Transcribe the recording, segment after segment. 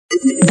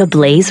the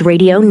Blaze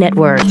Radio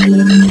Network.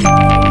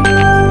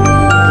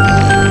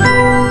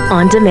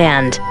 On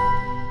demand.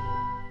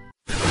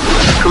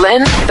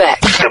 Glenn Beck.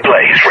 The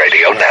Blaze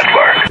Radio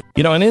Network.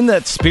 You know, and in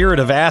that spirit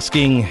of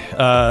asking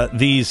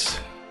these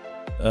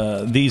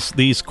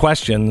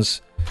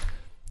questions,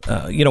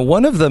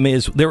 one of them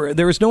is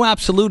there is no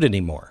absolute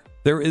anymore.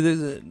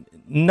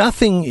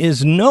 Nothing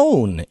is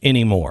known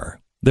anymore.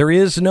 There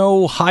is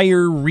no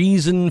higher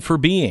reason for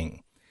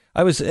being.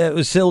 It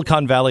was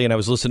Silicon Valley, and I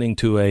was listening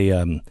to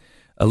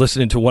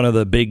one of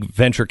the big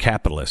venture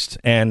capitalists,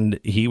 and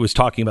he was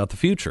talking about the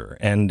future.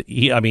 And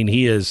he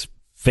is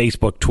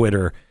Facebook,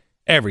 Twitter,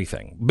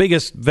 everything,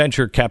 biggest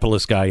venture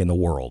capitalist guy in the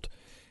world.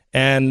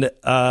 And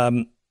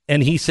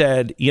he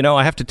said,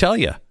 I have to tell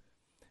you,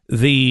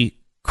 the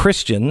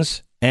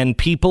Christians and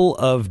people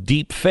of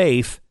deep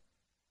faith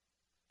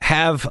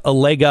have a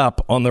leg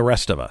up on the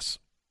rest of us.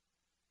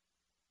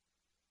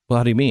 Well,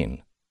 how do you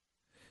mean?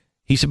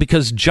 He said,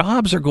 because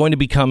jobs are going to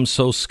become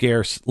so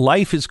scarce.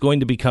 Life is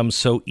going to become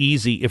so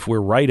easy if we're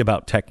right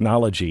about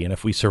technology and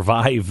if we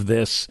survive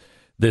this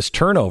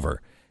turnover,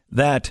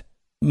 that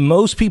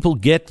most people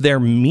get their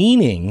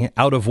meaning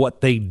out of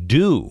what they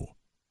do.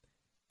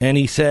 And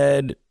he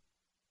said,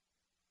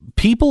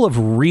 people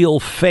of real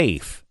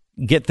faith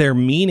get their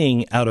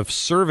meaning out of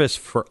service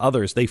for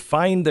others. They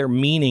find their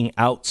meaning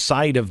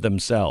outside of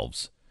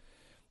themselves.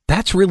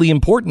 That's really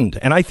important.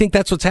 And I think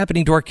that's what's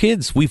happening to our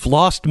kids. We've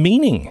lost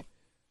meaning.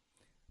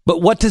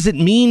 But what does it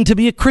mean to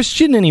be a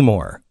Christian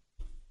anymore?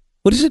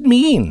 What does it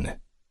mean?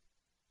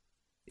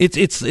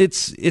 It's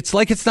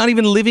like it's not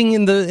even living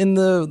in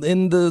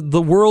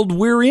the world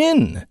we're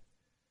in.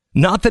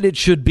 Not that it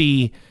should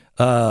be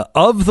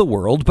of the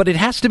world, but it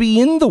has to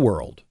be in the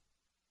world.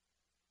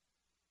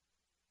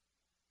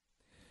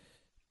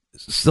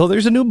 So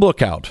there's a new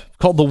book out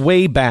called The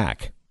Way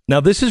Back.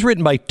 Now, this is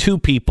written by two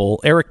people.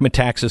 Eric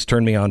Metaxas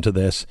turned me on to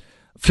this.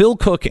 Phil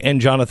Cook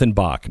and Jonathan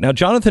Bock. Now,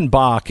 Jonathan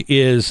Bock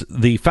is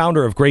the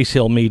founder of Grace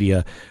Hill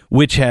Media,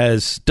 which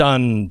has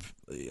done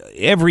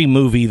every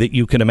movie that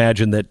you can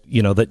imagine that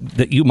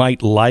you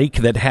might like,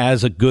 that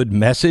has a good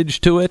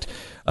message to it.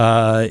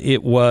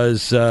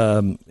 It's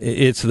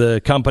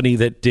the company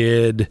that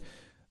did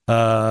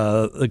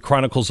the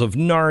Chronicles of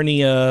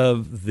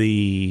Narnia,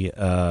 the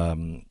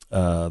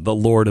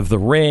Lord of the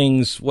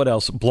Rings. What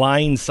else?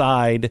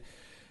 Blindside.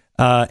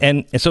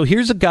 And so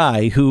here's a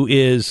guy who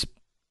is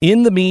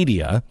in the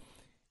media.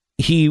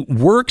 He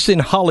works in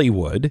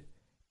Hollywood,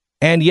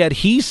 and yet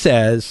he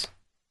says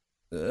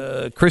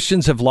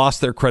Christians have lost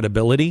their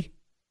credibility,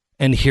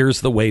 and here's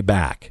the way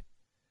back.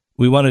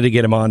 We wanted to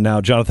get him on now.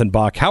 Jonathan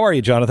Bock. How are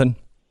you, Jonathan?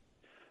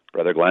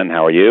 Brother Glenn,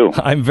 how are you?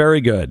 I'm very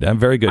good.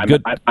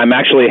 Good. I'm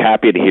actually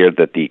happy to hear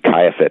that the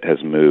Caiaphate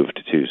has moved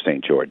to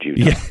St. George,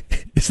 Utah. Yeah.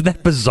 Isn't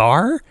that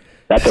bizarre?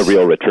 That's a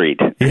real retreat.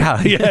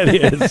 Yeah,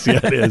 it is. Yeah,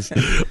 it is.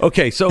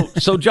 Okay,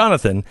 so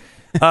Jonathan,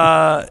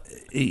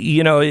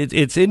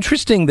 it's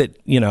interesting that,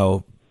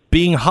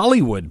 being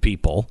Hollywood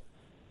people,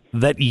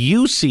 that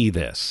you see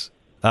this,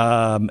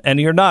 and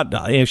you're not.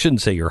 I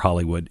shouldn't say you're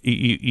Hollywood.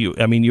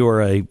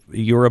 You're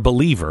a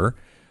believer,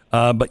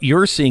 but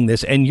you're seeing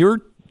this, and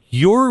you're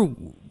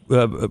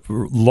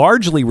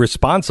largely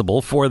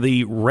responsible for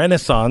the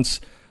renaissance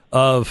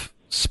of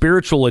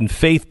spiritual and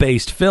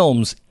faith-based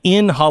films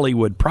in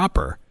Hollywood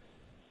proper.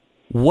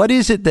 What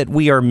is it that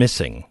we are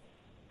missing?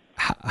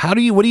 What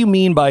do you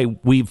mean by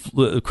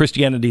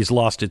Christianity's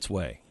lost its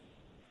way?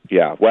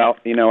 Yeah, well,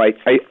 I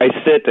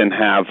sit and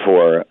have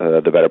for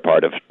the better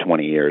part of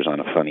 20 years on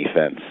a funny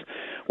fence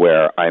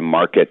where I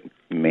market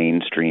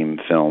mainstream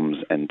films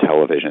and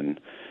television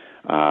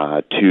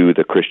to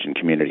the Christian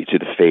community, to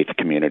the faith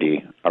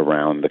community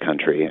around the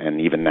country and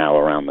even now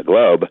around the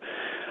globe.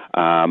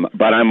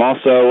 But I'm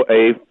also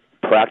a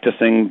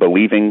practicing,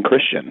 believing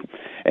Christian.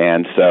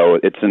 And so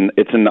it's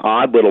an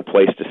odd little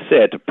place to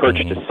sit, a perch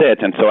to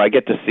sit, and so I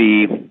get to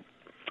see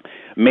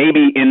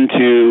maybe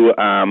into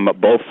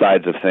both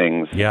sides of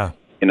things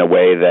in a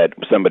way that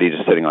somebody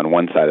just sitting on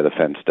one side of the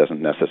fence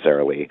doesn't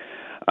necessarily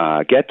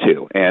get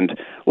to. And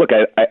look,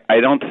 I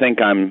don't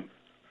think I'm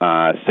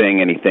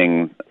saying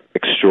anything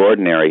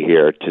extraordinary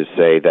here to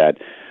say that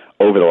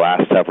over the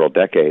last several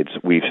decades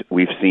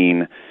we've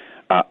seen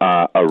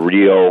a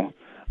real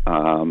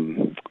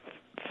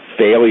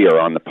failure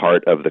on the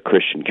part of the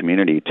Christian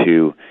community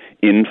to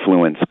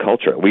influence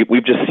culture.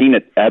 We've just seen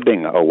it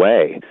ebbing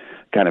away,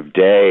 kind of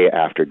day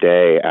after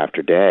day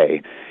after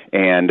day,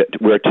 and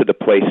we're to the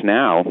place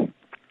now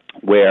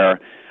where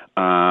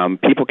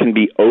people can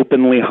be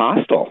openly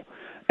hostile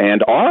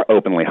and are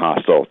openly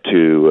hostile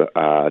to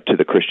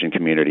the Christian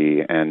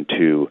community and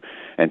to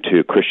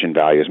Christian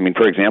values. I mean,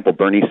 for example,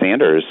 Bernie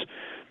Sanders,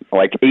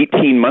 like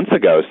 18 months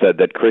ago, said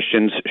that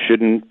Christians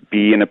shouldn't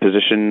be in a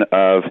position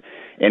of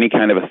any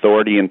kind of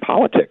authority in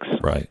politics.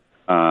 Right.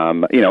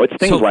 It's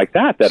things like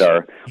that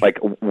are like,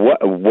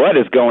 what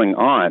is going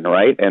on,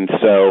 right? And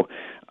so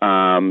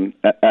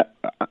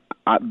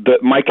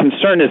my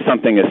concern is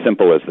something as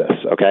simple as this,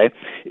 okay,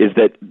 is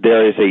that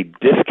there is a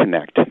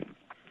disconnect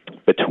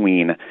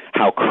between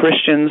how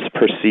Christians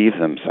perceive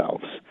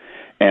themselves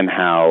and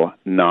how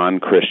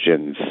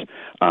non-Christians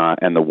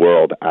and the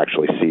world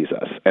actually sees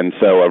us. And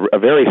so a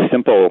very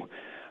simple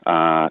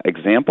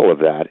example of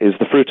that is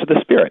the fruits of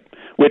the Spirit,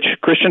 which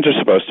Christians are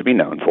supposed to be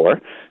known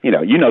for. You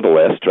know the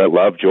list, right?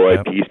 Love,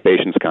 joy, peace,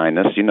 patience,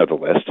 kindness. You know the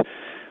list.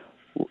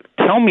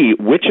 Tell me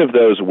which of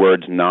those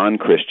words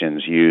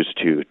non-Christians use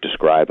to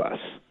describe us.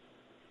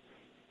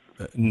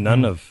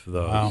 None of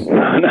those. Wow.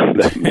 None of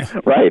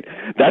them. Right.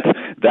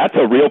 That's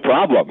a real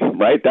problem,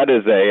 right? That's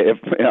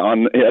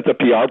a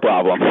PR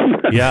problem.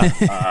 Yeah.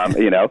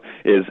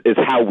 Is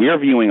how we're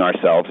viewing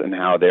ourselves and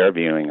how they're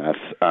viewing us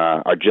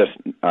are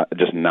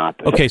just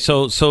not. Okay,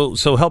 so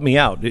help me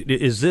out.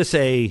 Is this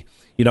I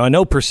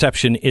know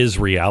perception is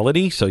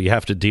reality, so you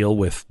have to deal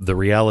with the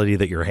reality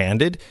that you're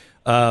handed.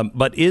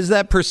 But is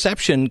that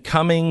perception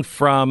coming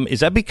from?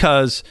 Is that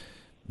because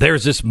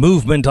there's this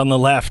movement on the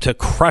left to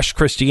crush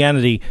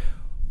Christianity,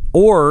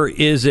 or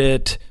is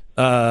it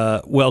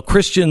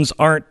Christians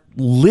aren't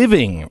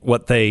living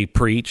what they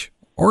preach,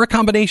 or a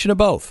combination of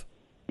both?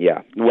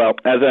 Yeah. Well,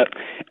 as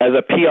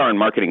a PR and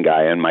marketing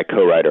guy, and my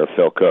co-writer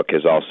Phil Cook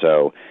is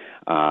also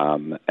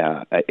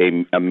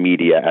a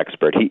media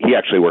expert. He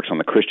actually works on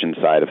the Christian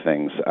side of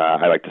things.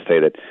 I like to say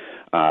that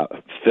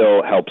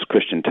Phil helps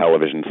Christian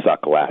television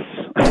suck less.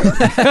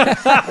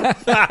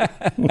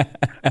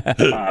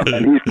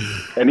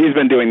 and he's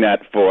been doing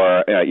that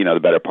for the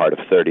better part of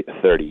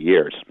 30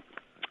 years.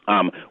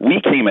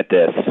 We came at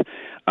this,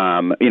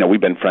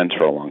 we've been friends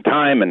for a long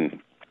time, and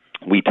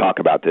we talk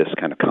about this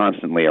kind of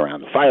constantly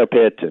around the fire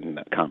pit and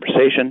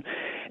conversation.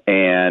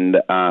 And,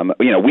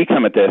 we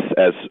come at this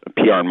as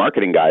PR and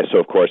marketing guys, so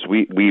of course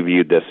we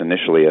viewed this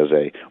initially as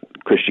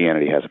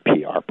Christianity has a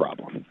PR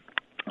problem.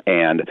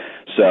 And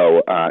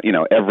so,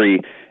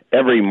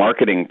 every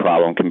marketing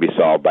problem can be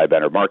solved by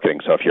better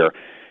marketing. So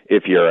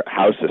if your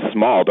house is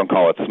small, don't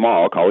call it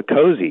small, call it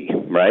cozy,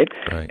 right?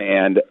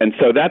 And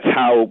so that's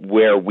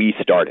where we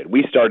started.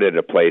 We started at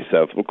a place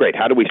of, well, great,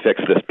 how do we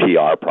fix this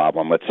PR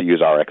problem? Let's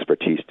use our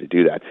expertise to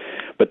do that.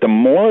 But the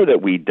more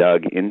that we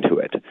dug into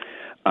it,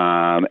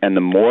 and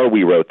the more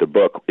we wrote the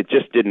book, it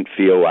just didn't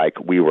feel like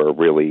we were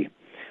really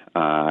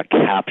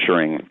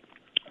capturing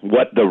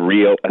what the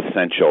real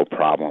essential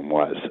problem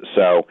was.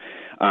 So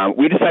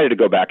we decided to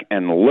go back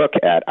and look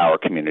at our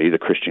community, the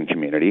Christian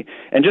community,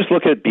 and just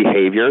look at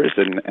behaviors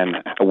and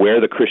where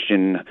the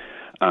Christian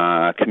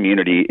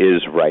community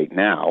is right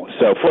now.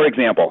 So, for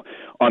example,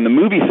 on the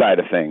movie side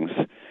of things,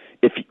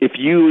 if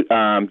you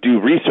do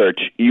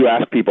research, you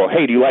ask people,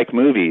 hey, do you like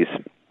movies?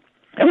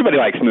 Everybody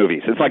likes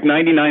movies. It's like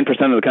 99%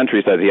 of the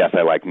country says, yes,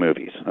 I like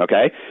movies,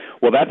 okay?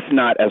 Well, that's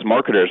not, as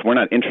marketers, we're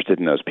not interested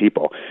in those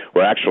people.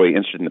 We're actually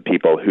interested in the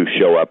people who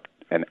show up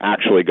and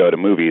actually go to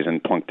movies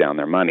and plunk down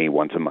their money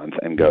once a month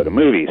and go to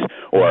movies,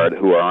 or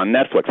who are on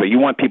Netflix. So you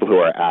want people who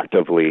are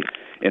actively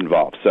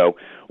involved. So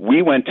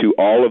we went to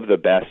all of the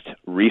best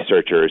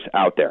researchers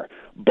out there,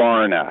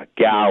 Barna,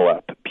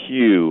 Gallup,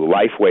 Pew,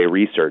 Lifeway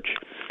Research,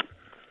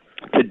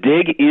 to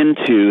dig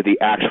into the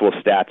actual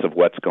stats of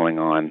what's going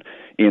on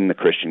in the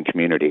Christian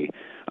community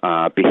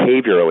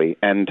behaviorally.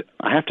 And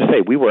I have to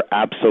say, we were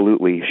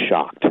absolutely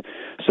shocked.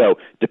 So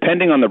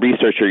depending on the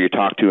researcher you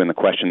talk to and the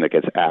question that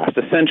gets asked,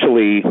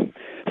 essentially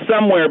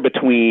somewhere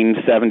between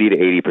 70 to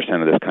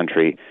 80% of this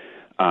country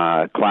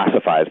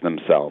classifies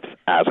themselves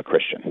as a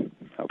Christian,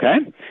 okay?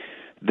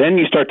 Then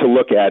you start to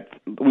look at,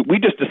 we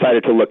just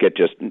decided to look at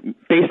just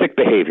basic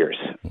behaviors.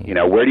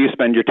 Where do you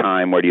spend your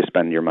time? Where do you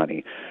spend your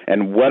money?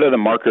 And what are the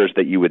markers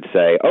that you would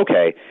say,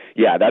 okay,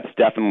 yeah, that's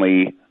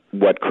definitely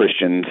what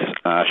Christians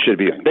should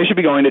be doing. They should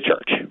be going to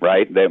church,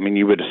 right?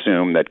 You would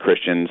assume that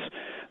Christians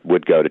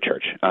would go to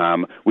church.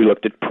 We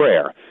looked at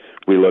prayer.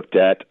 We looked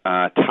at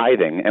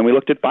tithing, and we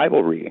looked at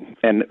Bible reading.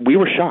 And we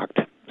were shocked.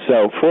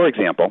 So, for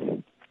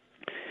example,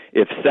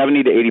 if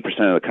 70 to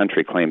 80% of the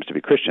country claims to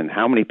be Christian,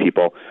 how many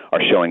people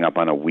are showing up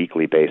on a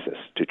weekly basis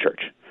to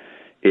church?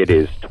 It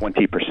is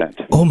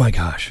 20%. Oh, my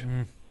gosh.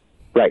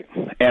 Right.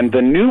 And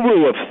the new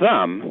rule of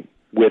thumb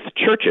with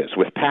churches,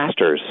 with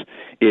pastors,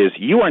 is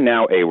you are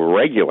now a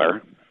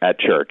regular at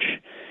church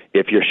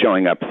if you're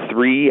showing up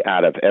 3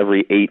 out of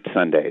every 8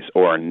 Sundays,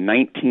 or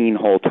 19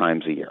 whole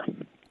times a year.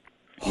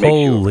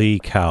 Holy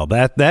cow.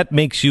 That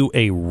makes you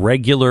a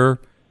regular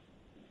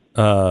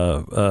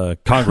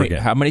congregant. Wait,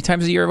 how many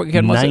times a year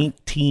again was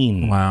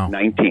 19. It? Wow.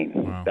 19.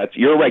 Wow.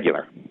 You're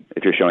regular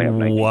if you're showing up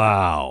 19.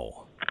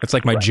 Wow. It's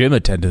like my gym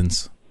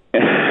attendance.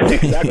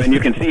 Exactly, and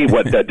you can see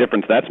what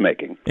difference that's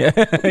making. Yeah,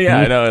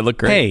 I know. It looked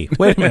great. Hey,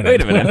 wait a minute.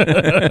 Wait a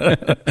minute.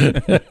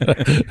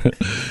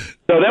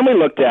 So then we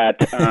looked at,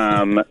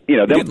 we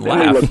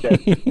looked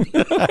at.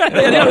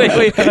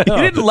 Wait, you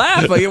didn't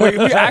laugh. Were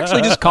you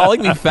actually just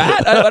calling me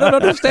fat? I don't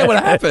understand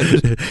what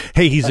happened.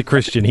 Hey, he's a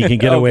Christian. He can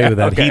get away with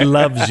that. Okay. He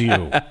loves you.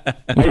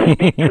 I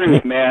speak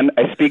truth, man.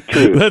 I speak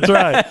truth. That's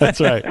right. That's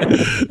right.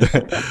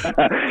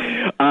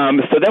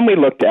 So then we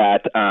looked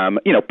at,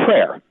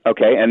 prayer.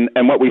 Okay, and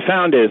what we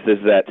found is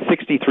that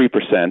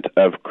 63%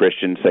 of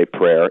Christians say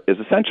prayer is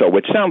essential,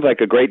 which sounds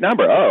like a great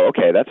number. Oh,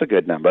 okay, that's a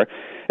good number.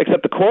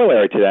 Except the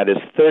corollary to that is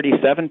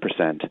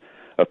 37%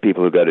 of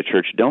people who go to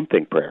church don't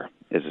think prayer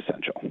is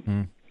essential.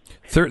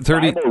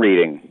 Bible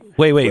reading.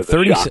 Wait, was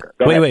a shocker.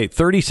 Go ahead.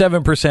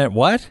 37%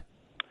 what?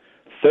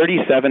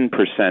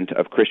 37%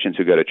 of Christians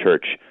who go to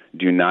church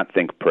do not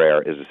think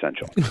prayer is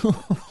essential.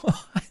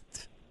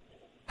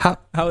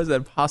 How is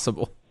that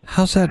possible?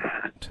 How's that?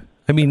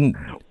 I mean,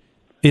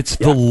 it's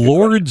the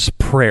Lord's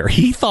Prayer.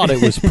 He thought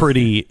it was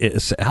pretty.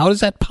 How is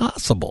that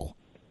possible?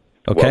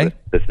 Okay.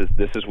 Well,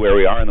 this is where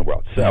we are in the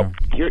world. So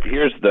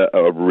here's the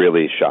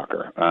really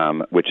shocker,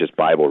 which is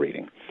Bible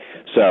reading.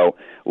 So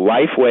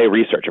Lifeway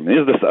Research. I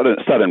mean, these are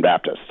the Southern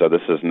Baptists. So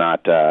this is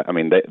not.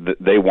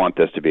 They want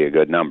this to be a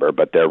good number,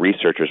 but their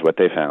researchers, what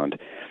they found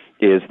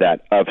is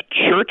that of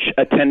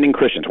church-attending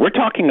Christians, we're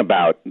talking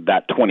about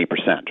that 20%,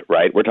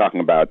 right? We're talking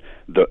about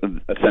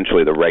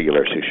essentially the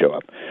regulars who show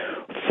up.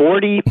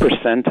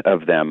 40%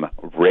 of them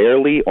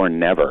rarely or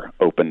never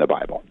open the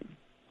Bible.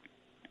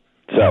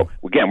 So,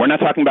 again, we're not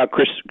talking about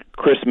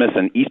Christmas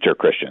and Easter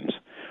Christians.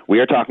 We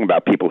are talking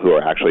about people who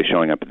are actually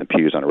showing up in the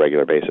pews on a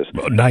regular basis.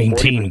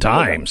 19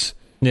 times.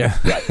 Yeah.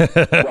 Right.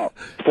 Well,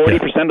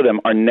 40% of them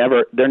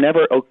they're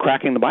never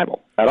cracking the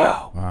Bible at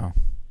all. Wow.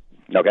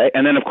 Okay,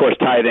 and then of course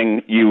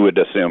tithing, you would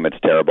assume it's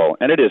terrible,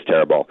 and it is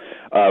terrible.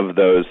 Of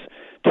those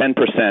 10%,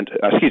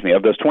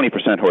 of those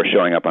 20% who are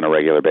showing up on a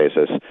regular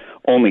basis,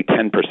 only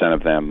 10%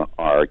 of them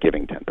are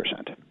giving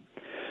 10%.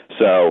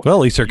 So, well,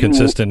 at least they're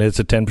consistent. It's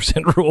a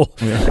 10% rule.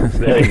 Yeah.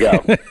 There you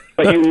go.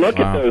 But you look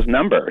at those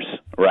numbers,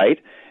 right,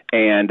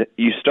 and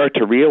you start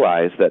to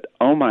realize that,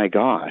 oh my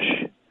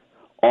gosh,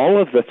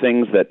 all of the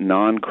things that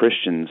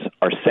non-Christians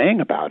are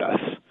saying about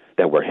us,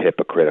 that we're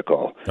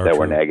hypocritical, that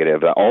we're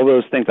negative, all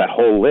those things, that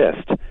whole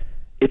list,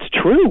 it's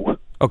true.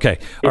 Okay,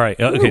 all right.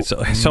 Okay,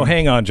 so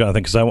hang on,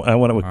 Jonathan, because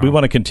we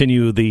want to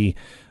continue the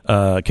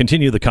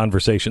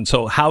conversation.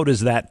 So how does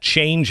that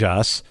change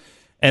us?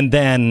 And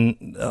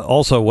then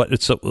also, what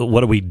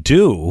do we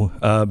do?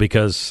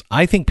 Because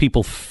I think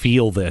people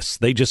feel this.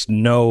 They just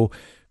know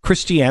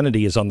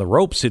Christianity is on the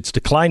ropes. It's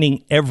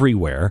declining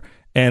everywhere,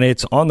 and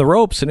it's on the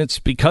ropes, and it's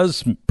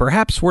because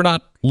perhaps we're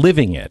not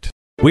living it.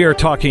 We are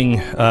talking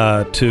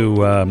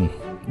to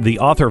the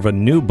author of a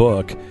new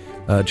book.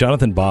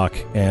 Jonathan Bock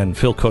and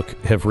Phil Cook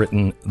have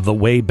written The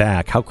Way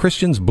Back, How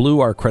Christians Blew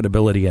Our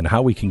Credibility and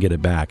How We Can Get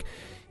It Back.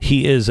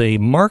 He is a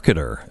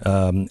marketer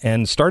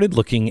and started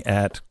looking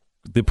at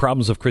the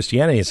problems of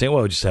Christianity and saying,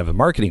 well, we just have a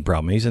marketing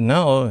problem. He said,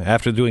 no,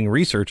 after doing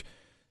research,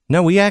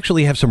 no, we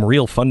actually have some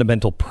real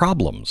fundamental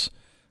problems.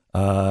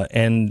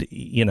 And,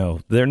 you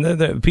know,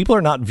 people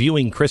are not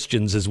viewing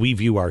Christians as we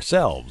view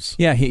ourselves.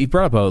 Yeah, he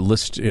brought up a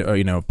list,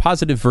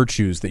 positive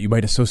virtues that you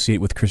might associate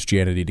with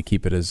Christianity to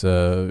keep it as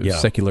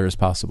secular as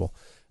possible.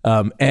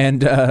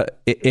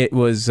 It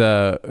was...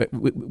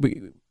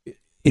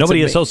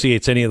 Nobody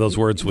associates any of those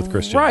words with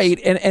Christians. Right,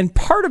 and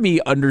part of me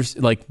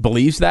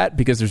believes that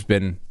because there's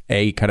been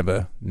a kind of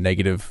a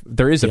negative...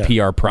 There is a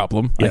PR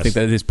problem. Yes. I think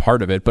that is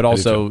part of it, but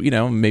also,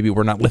 maybe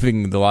we're not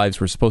living the lives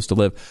we're supposed to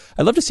live.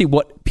 I'd love to see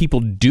what people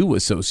do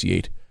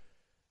associate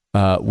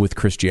with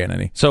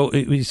Christianity. So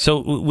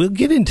we'll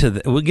get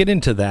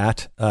into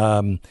that,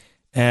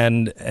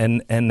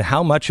 and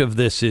how much of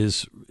this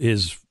is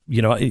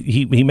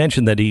he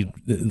mentioned that a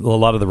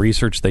lot of the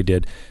research they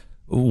did.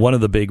 One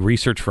of the big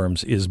research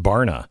firms is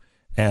Barna,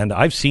 and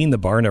I've seen the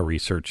Barna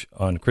research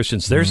on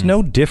Christians. There's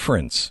no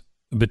difference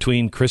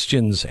between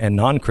Christians and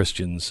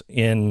non-Christians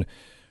in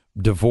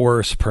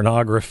divorce,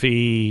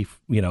 pornography,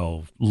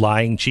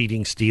 lying,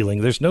 cheating,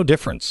 stealing. There's no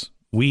difference.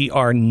 We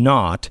are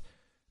not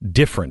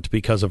different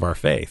because of our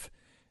faith.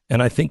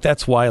 And I think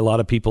that's why a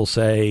lot of people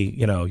say,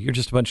 you're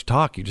just a bunch of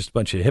talk. You're just a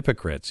bunch of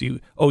hypocrites.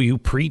 You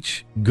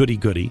preach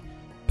goody-goody,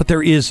 but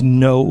there is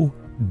no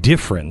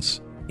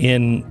difference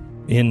in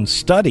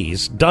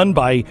studies done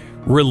by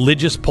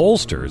religious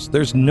pollsters.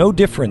 There's no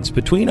difference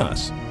between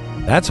us.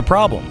 That's a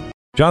problem.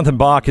 Jonathan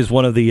Bock is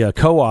one of the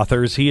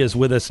co-authors. He is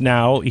with us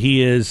now.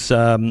 He is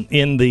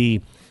in the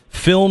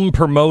film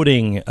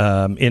promoting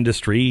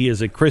industry. He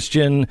is a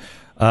Christian,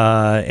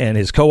 and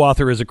his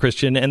co-author is a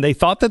Christian, and they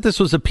thought that this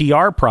was a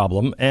PR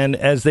problem, and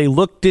as they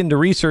looked into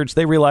research,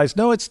 they realized,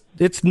 no,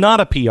 it's not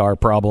a PR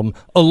problem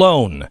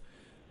alone.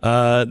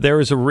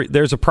 There's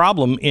a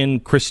problem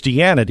in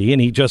Christianity,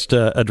 and he just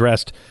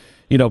addressed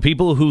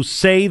people who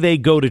say they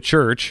go to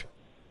church.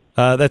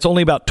 That's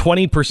only about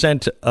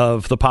 20%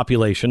 of the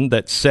population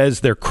that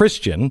says they're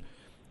Christian.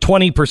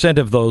 20%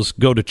 of those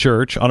go to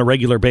church on a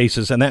regular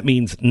basis, and that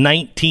means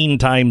 19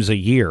 times a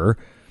year.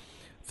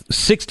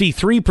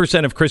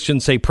 63% of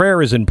Christians say prayer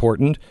is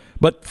important,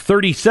 but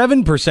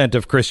 37%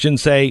 of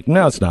Christians say,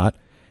 no, it's not.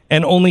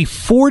 And only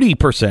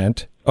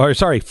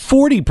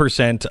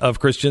 40% of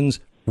Christians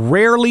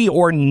rarely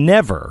or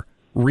never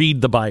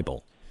read the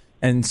Bible.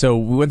 And so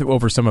we went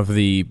over some of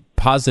the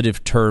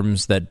positive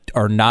terms that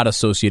are not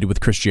associated with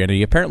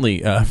Christianity,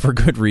 apparently for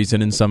good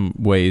reason in some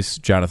ways,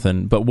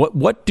 Jonathan. But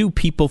what do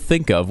people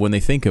think of when they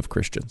think of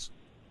Christians?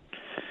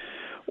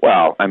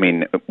 Well, I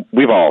mean,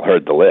 we've all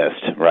heard the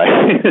list,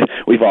 right?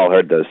 We've all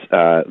heard those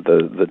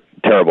the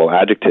terrible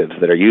adjectives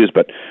that are used.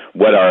 But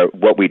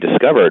what we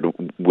discovered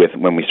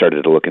when we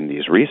started to look in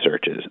this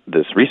research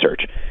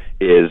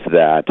is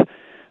that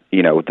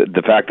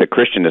the fact that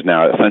Christian is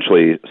now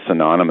essentially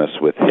synonymous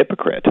with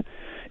hypocrite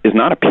is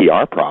not a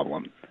PR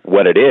problem.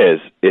 What it is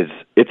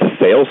it's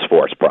a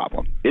Salesforce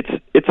problem.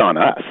 It's on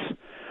us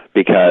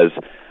because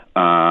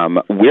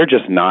we're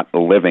just not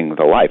living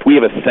the life. We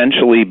have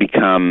essentially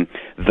become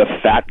the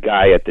fat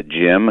guy at the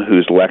gym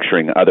who's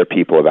lecturing other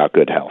people about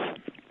good health.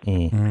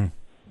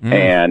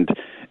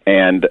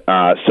 And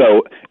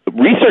so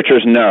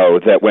researchers know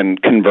that when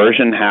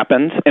conversion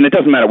happens, and it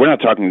doesn't matter, we're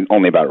not talking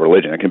only about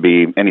religion, it can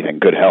be anything,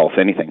 good health,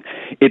 anything.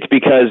 It's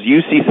because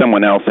you see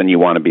someone else and you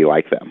want to be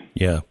like them.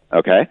 Yeah.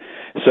 Okay?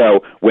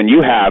 So when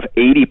you have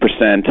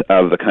 80%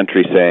 of the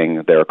country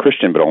saying they're a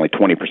Christian but only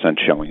 20%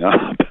 showing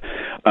up,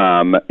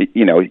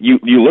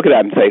 you look at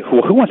that and say,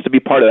 well, who wants to be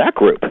part of that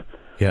group?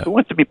 Yeah. Who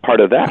wants to be part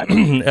of that?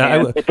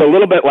 It's a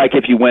little bit like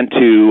if you went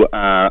to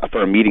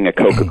for a meeting at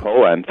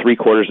Coca-Cola and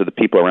 3/4 of the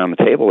people around the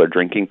table are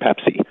drinking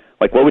Pepsi.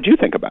 Like, what would you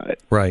think about it?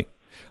 Right.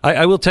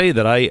 I will tell you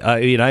that I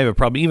have a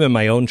problem even in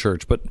my own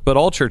church, but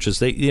all churches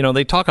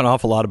they talk an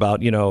awful lot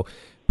about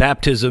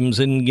baptisms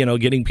and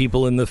getting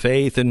people in the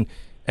faith and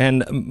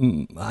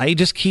I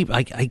just keep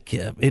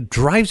it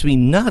drives me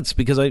nuts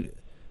because I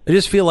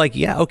just feel like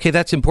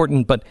that's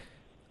important, but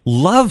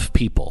love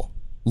people,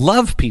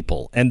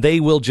 and they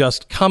will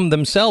just come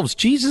themselves.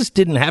 Jesus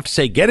didn't have to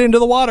say, get into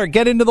the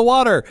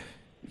water.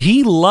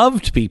 He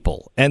loved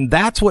people, and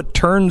that's what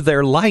turned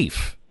their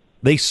life.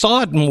 They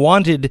saw it and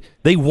wanted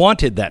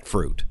that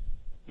fruit.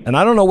 And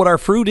I don't know what our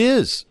fruit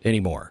is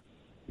anymore.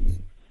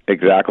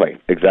 Exactly.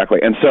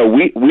 And so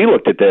we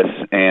looked at this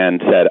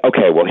and said,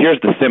 okay, well, here's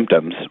the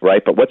symptoms,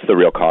 right? But what's the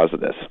real cause of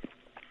this?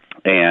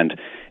 And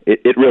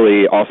it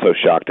really also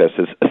shocked us.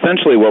 Is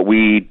essentially what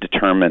we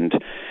determined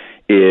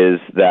is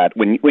that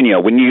when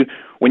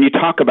you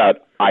talk about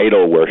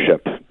idol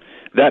worship,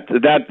 that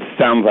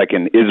sounds like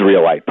an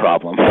Israelite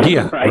problem.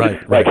 Yeah,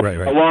 right.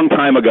 A long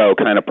time ago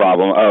kind of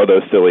problem. Oh,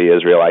 those silly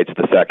Israelites.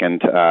 The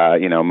second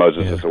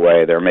Moses is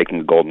away, they're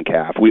making a golden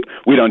calf. We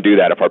don't do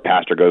that. If our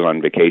pastor goes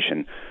on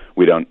vacation,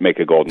 we don't make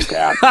a golden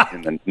calf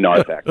in the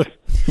narthex.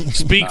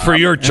 Speak for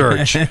your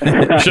church. Should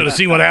have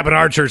seen what happened to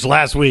our church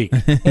last week.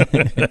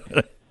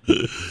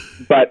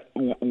 But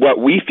what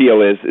we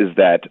feel is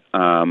that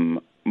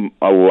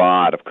a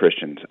lot of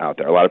Christians out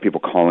there, a lot of people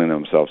calling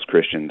themselves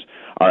Christians,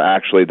 are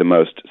actually the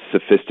most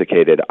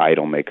sophisticated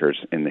idol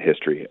makers in the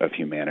history of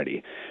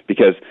humanity.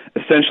 Because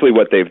essentially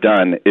what they've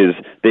done is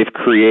they've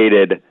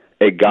created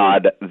a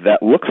God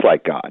that looks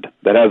like God,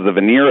 that has the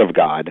veneer of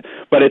God,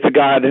 but it's a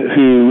God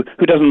who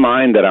doesn't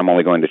mind that I'm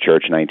only going to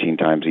church 19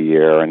 times a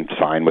year and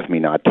fine with me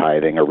not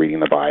tithing or reading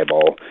the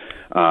Bible.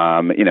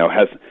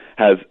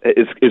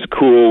 Is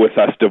cool with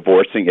us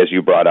divorcing, as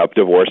you brought up,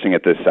 divorcing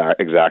at this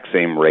exact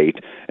same rate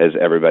as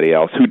everybody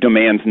else, who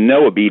demands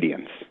no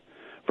obedience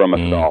from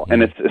us all.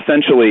 And it's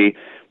essentially,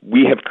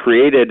 we have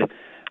created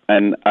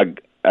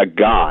a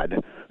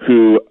God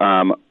who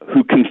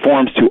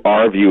conforms to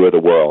our view of the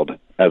world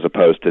as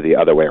opposed to the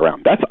other way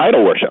around. That's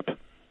idol worship.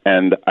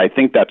 And I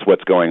think that's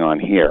what's going on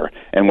here.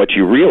 And what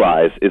you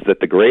realize is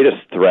that the greatest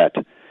threat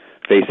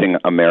facing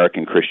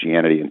American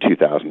Christianity in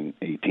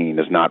 2018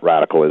 is not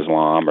radical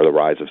Islam or the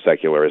rise of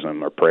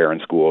secularism or prayer in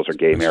schools or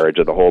gay marriage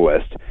or the whole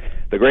list.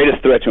 The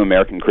greatest threat to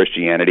American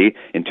Christianity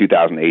in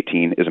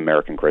 2018 is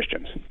American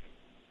Christians.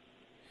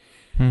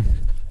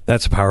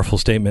 That's a powerful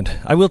statement.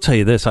 I will tell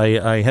you this.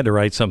 I had to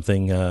write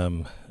something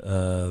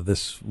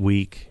this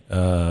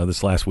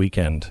last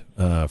weekend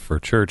for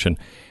church, and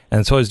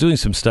so I was doing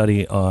some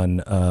study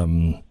on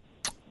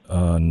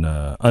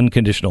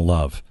unconditional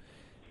love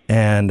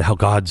and how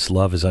God's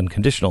love is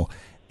unconditional,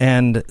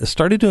 and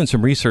started doing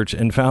some research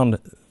and found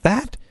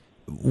that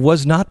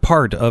was not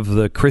part of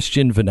the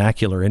Christian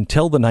vernacular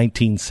until the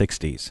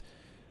 1960s.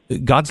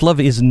 God's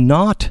love is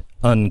not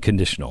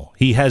unconditional.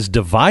 He has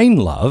divine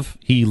love.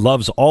 He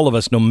loves all of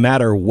us no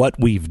matter what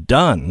we've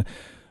done,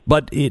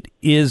 but it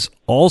is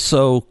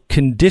also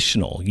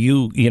conditional.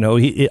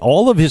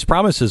 All of his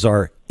promises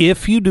are,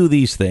 if you do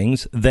these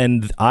things,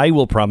 then I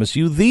will promise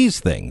you these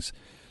things.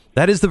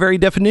 That is the very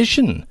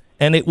definition.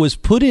 And it was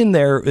put in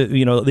there,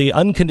 the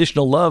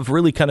unconditional love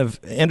really kind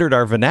of entered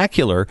our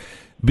vernacular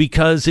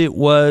because it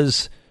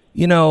was,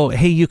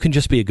 hey, you can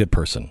just be a good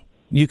person.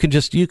 You can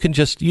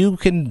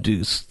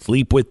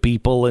sleep with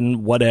people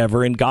and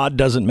whatever, and God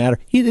doesn't matter.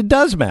 It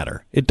does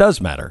matter. It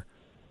does matter.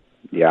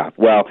 Yeah.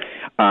 Well,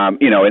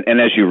 and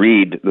as you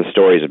read the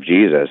stories of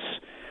Jesus,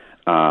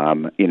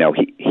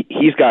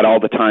 he's got all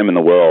the time in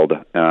the world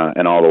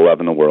and all the love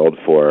in the world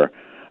for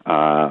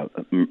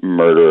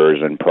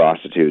murderers and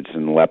prostitutes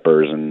and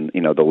lepers, and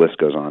the list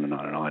goes on and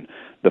on and on.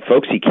 The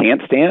folks he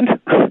can't stand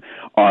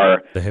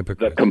are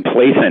the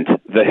complacent,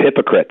 the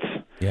hypocrites.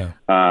 Yeah.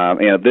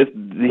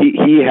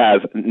 He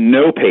has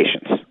no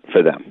patience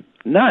for them.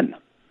 None.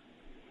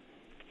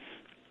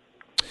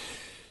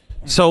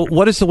 So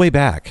what is the way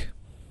back?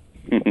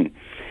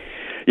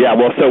 Yeah,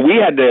 well, so we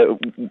had to,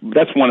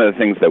 that's one of the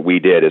things that we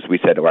did is we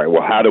said, all right,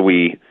 well, how do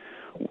we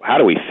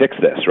fix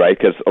this, right?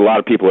 Because a lot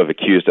of people have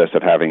accused us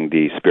of having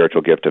the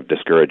spiritual gift of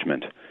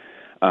discouragement.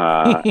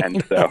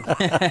 And so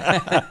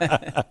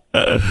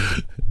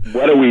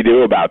what do we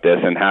do about this,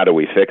 and how do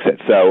we fix it?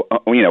 So,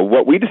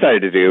 what we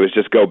decided to do is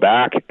just go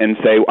back and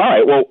say, all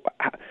right, well,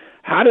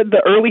 how did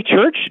the early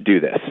church do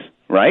this,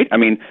 right? I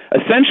mean,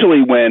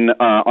 essentially when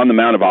on the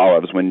Mount of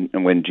Olives,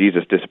 when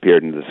Jesus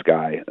disappeared into the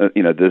sky,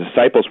 the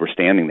disciples were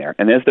standing there.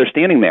 And as they're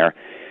standing there,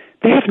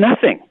 they have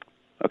nothing,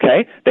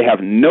 okay? They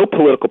have no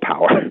political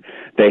power.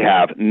 They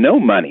have no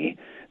money.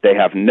 They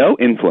have no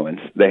influence.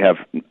 They have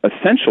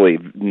essentially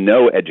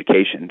no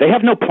education. They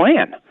have no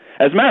plan.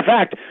 As a matter of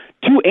fact,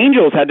 2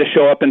 angels had to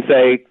show up and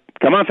say,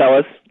 come on,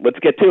 fellas, let's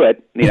get to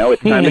it.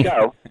 It's time to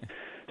go.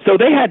 So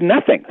they had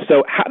nothing.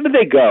 So how did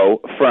they go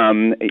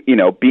from,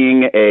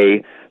 being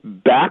a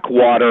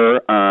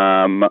backwater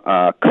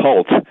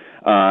cult,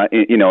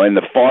 in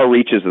the far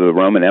reaches of the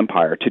Roman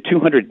Empire to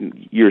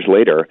 200 years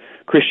later,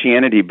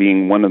 Christianity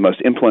being one of the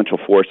most influential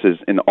forces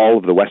in all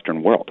of the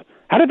Western world?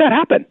 How did that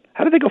happen?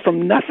 How did they go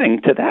from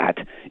nothing to that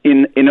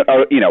in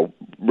a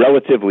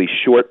relatively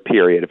short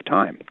period of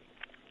time?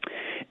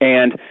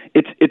 And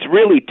it's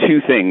really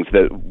 2 things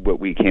that what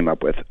we came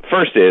up with.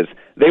 First is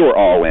they were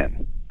all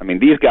in. I mean,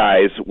 these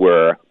guys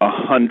were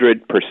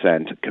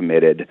 100%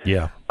 committed.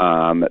 Yeah.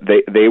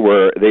 They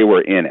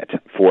were in it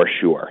for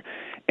sure,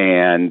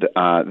 and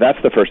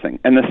that's the first thing.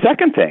 And the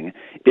second thing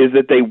is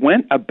that they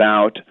went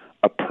about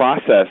a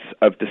process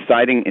of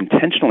deciding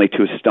intentionally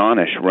to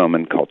astonish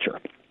Roman culture.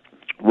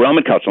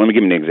 Roman culture. Let me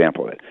give you an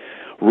example of it.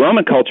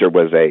 Roman culture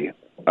was a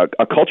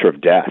culture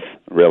of death,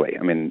 really.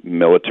 I mean,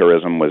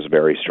 militarism was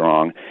very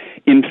strong.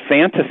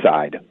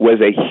 Infanticide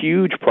was a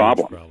huge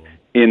problem.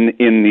 In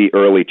the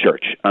early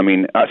church,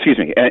 in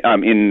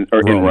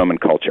Roman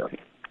culture,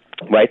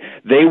 right?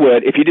 They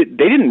would,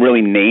 they didn't really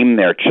name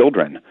their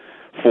children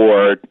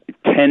for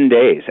 10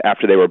 days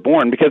after they were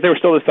born because they were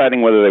still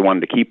deciding whether they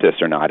wanted to keep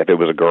this or not. If it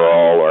was a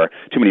girl or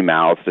too many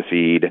mouths to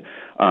feed,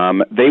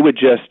 they would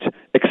just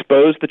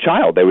expose the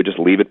child. They would just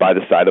leave it by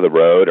the side of the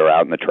road or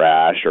out in the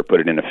trash or put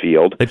it in a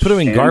field. They put them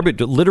in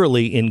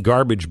literally in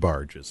garbage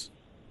barges.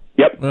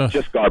 Yep,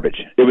 just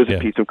garbage. It was a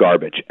piece of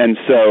garbage. And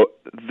so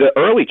the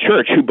early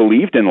church, who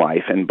believed in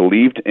life and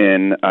believed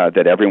in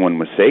that everyone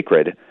was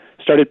sacred,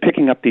 started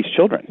picking up these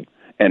children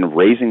and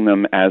raising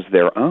them as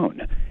their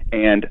own.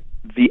 And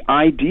the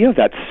idea of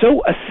that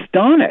so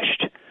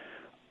astonished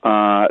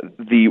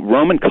the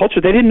Roman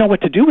culture, they didn't know what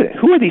to do with it.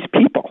 Who are these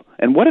people,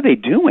 and what are they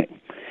doing?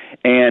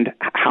 And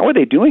how are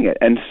they doing it?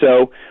 And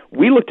so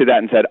we looked at that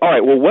and said, all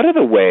right, well, what are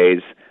the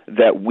ways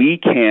that we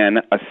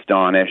can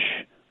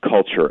astonish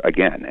culture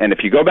again? And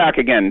if you go back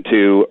again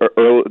to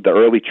the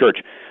early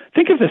church,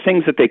 think of the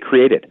things that they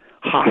created: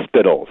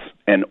 hospitals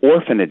and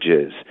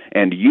orphanages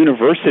and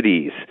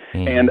universities.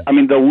 And I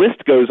mean, the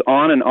list goes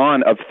on and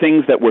on of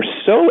things that were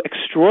so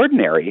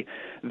extraordinary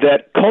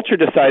that culture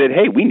decided,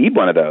 hey, we need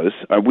one of those.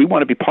 We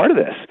want to be part of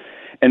this.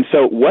 And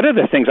so what are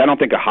the things? I don't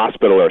think a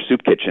hospital or a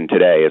soup kitchen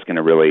today is going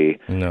to really,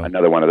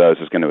 another one of those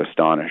is going to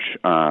astonish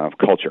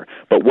culture.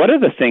 But what are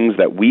the things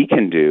that we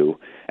can do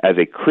as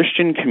a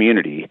Christian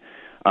community,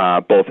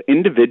 both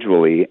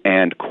individually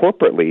and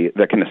corporately,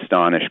 that can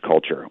astonish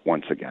culture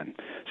once again?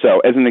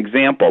 So as an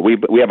example, we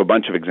have a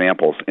bunch of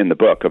examples in the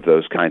book of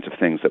those kinds of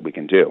things that we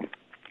can do.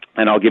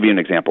 And I'll give you an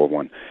example of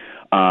one.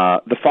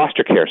 The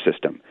foster care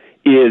system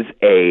is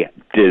a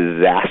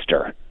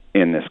disaster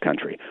in this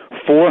country.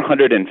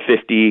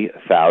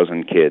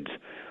 450,000 kids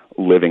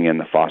living in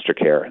the foster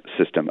care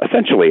system,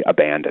 essentially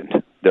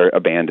abandoned. They're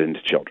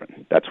abandoned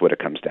children. That's what it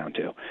comes down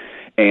to.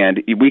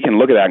 And we can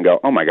look at that and go,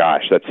 oh my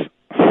gosh, that's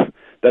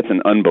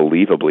an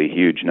unbelievably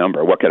huge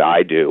number. What could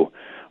I do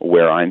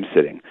where I'm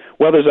sitting?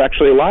 Well, there's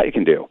actually a lot you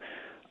can do.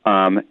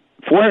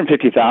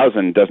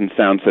 450,000 doesn't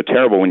sound so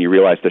terrible when you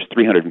realize there's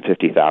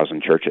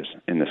 350,000 churches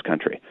in this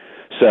country.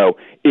 So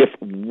if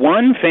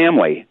one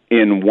family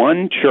in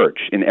one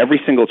church, in every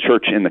single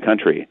church in the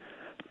country,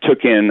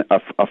 took in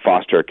a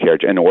foster care,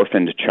 an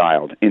orphaned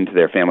child into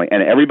their family,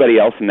 and everybody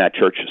else in that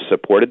church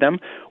supported them,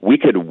 we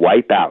could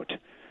wipe out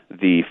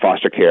the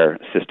foster care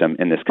system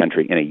in this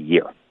country in a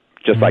year,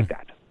 just like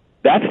that.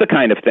 That's the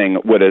kind of thing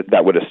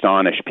that would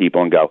astonish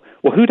people and go,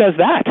 well, who does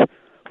that?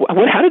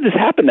 How did this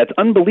happen? That's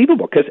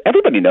unbelievable, because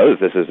everybody knows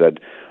this is a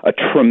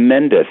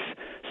tremendous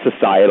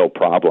societal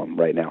problem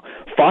right now.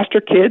 Foster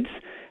kids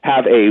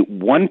have a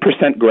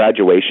 1%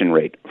 graduation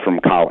rate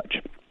from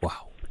college.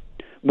 Wow.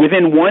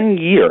 Within 1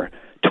 year,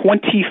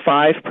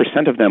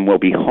 25% of them will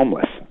be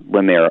homeless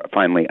when they are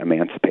finally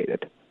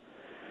emancipated.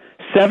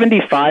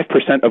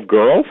 75% of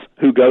girls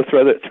who go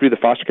through the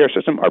foster care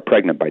system are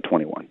pregnant by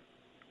 21.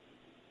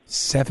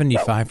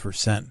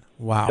 75%.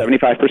 Wow.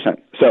 75%.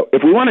 So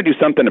if we want to do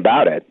something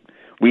about it,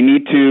 we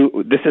need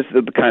to, this is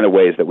the kind of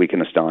ways that we can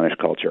astonish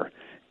culture,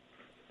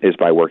 is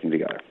by working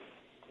together.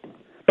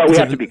 But we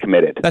have to be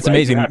committed. That's right?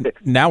 amazing.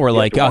 Now we're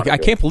like, I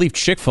can't believe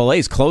Chick-fil-A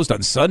is closed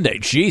on Sunday.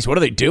 Jeez, what are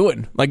they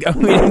doing? Like, I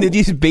mean,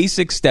 these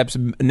basic steps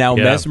now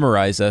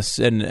mesmerize us,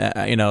 and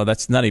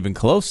that's not even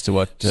close to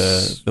what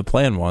the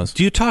plan was.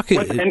 Do you talk?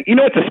 And you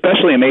know what's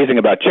especially amazing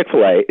about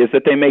Chick-fil-A is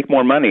that they make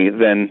more money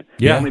than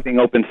only being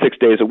open 6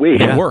 days a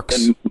week. It works.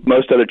 Than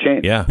most other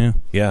chains.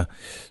 Yeah.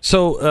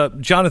 So,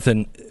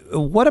 Jonathan,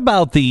 what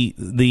about the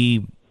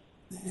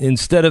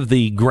instead of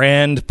the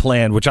grand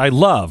plan, which I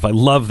love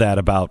that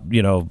about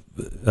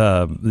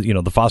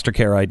the foster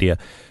care idea.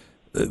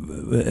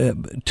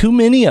 Too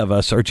many of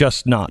us are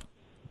just not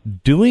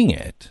doing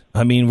it.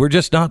 I mean, we're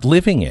just not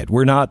living it.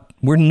 We're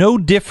no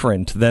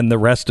different than the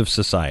rest of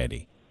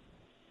society.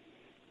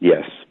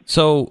 Yes.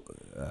 So,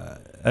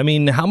 I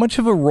mean, how much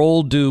of a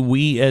role do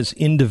we as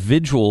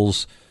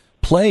individuals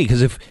play?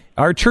 Because if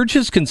our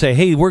churches can say,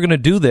 "Hey, we're going to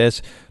do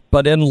this,"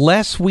 but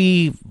unless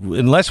we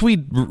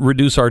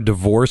reduce our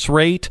divorce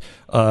rate,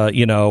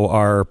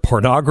 our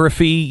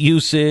pornography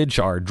usage,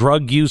 our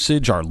drug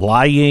usage, our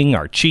lying,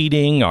 our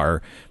cheating,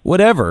 our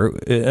whatever,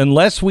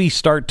 unless we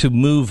start to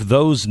move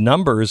those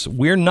numbers,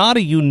 we're not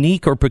a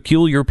unique or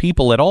peculiar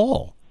people at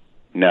all.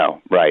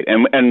 No, right,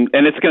 and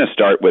it's going to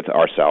start with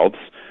ourselves,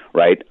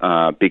 right?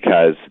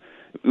 Because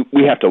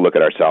we have to look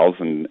at ourselves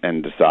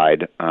and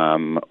decide,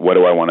 what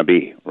do I want to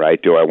be,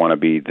 right? Do I want to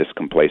be this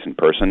complacent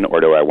person,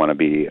 or do I want to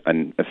be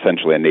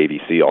essentially a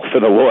Navy SEAL for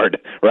the Lord,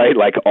 right?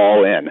 Like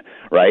all in,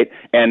 right?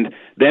 And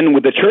then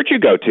with the church you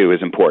go to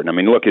is important. I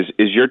mean, look,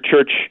 is your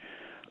church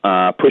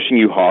pushing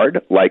you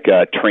hard, like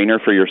a trainer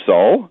for your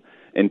soul,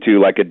 into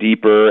like a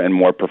deeper and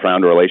more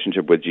profound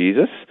relationship with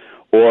Jesus?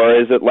 Or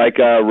is it like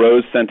a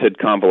rose-scented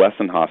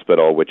convalescent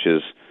hospital, which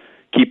is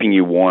keeping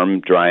you warm,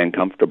 dry, and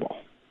comfortable?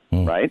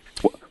 Right?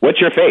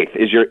 What's your faith?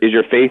 Is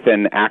your faith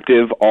an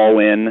active,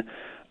 all-in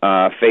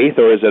faith,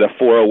 or is it a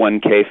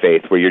 401k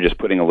faith where you're just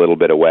putting a little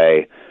bit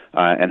away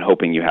and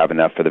hoping you have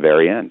enough for the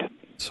very end?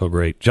 So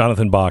great.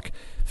 Jonathan Bock,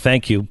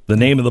 thank you. The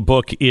name of the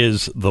book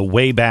is The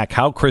Way Back,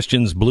 How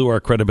Christians Blew Our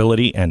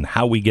Credibility and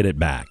How We Get It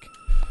Back.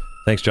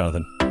 Thanks,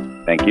 Jonathan.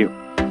 Thank you.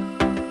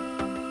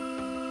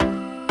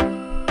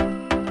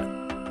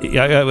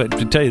 I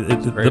to tell you,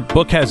 the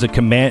book has a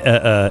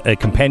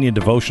companion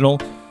devotional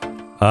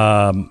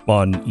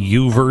on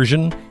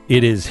YouVersion.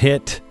 It has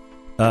hit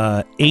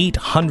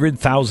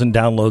 800,000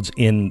 downloads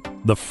in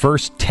the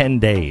first 10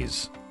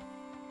 days.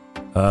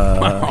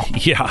 Wow.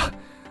 Yeah.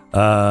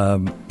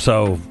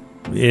 So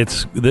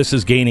this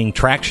is gaining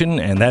traction,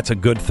 and that's a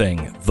good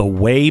thing. The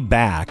Way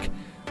Back,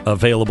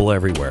 available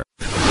everywhere.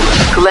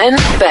 Glenn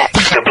Beck.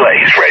 The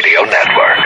Blaze Radio Network.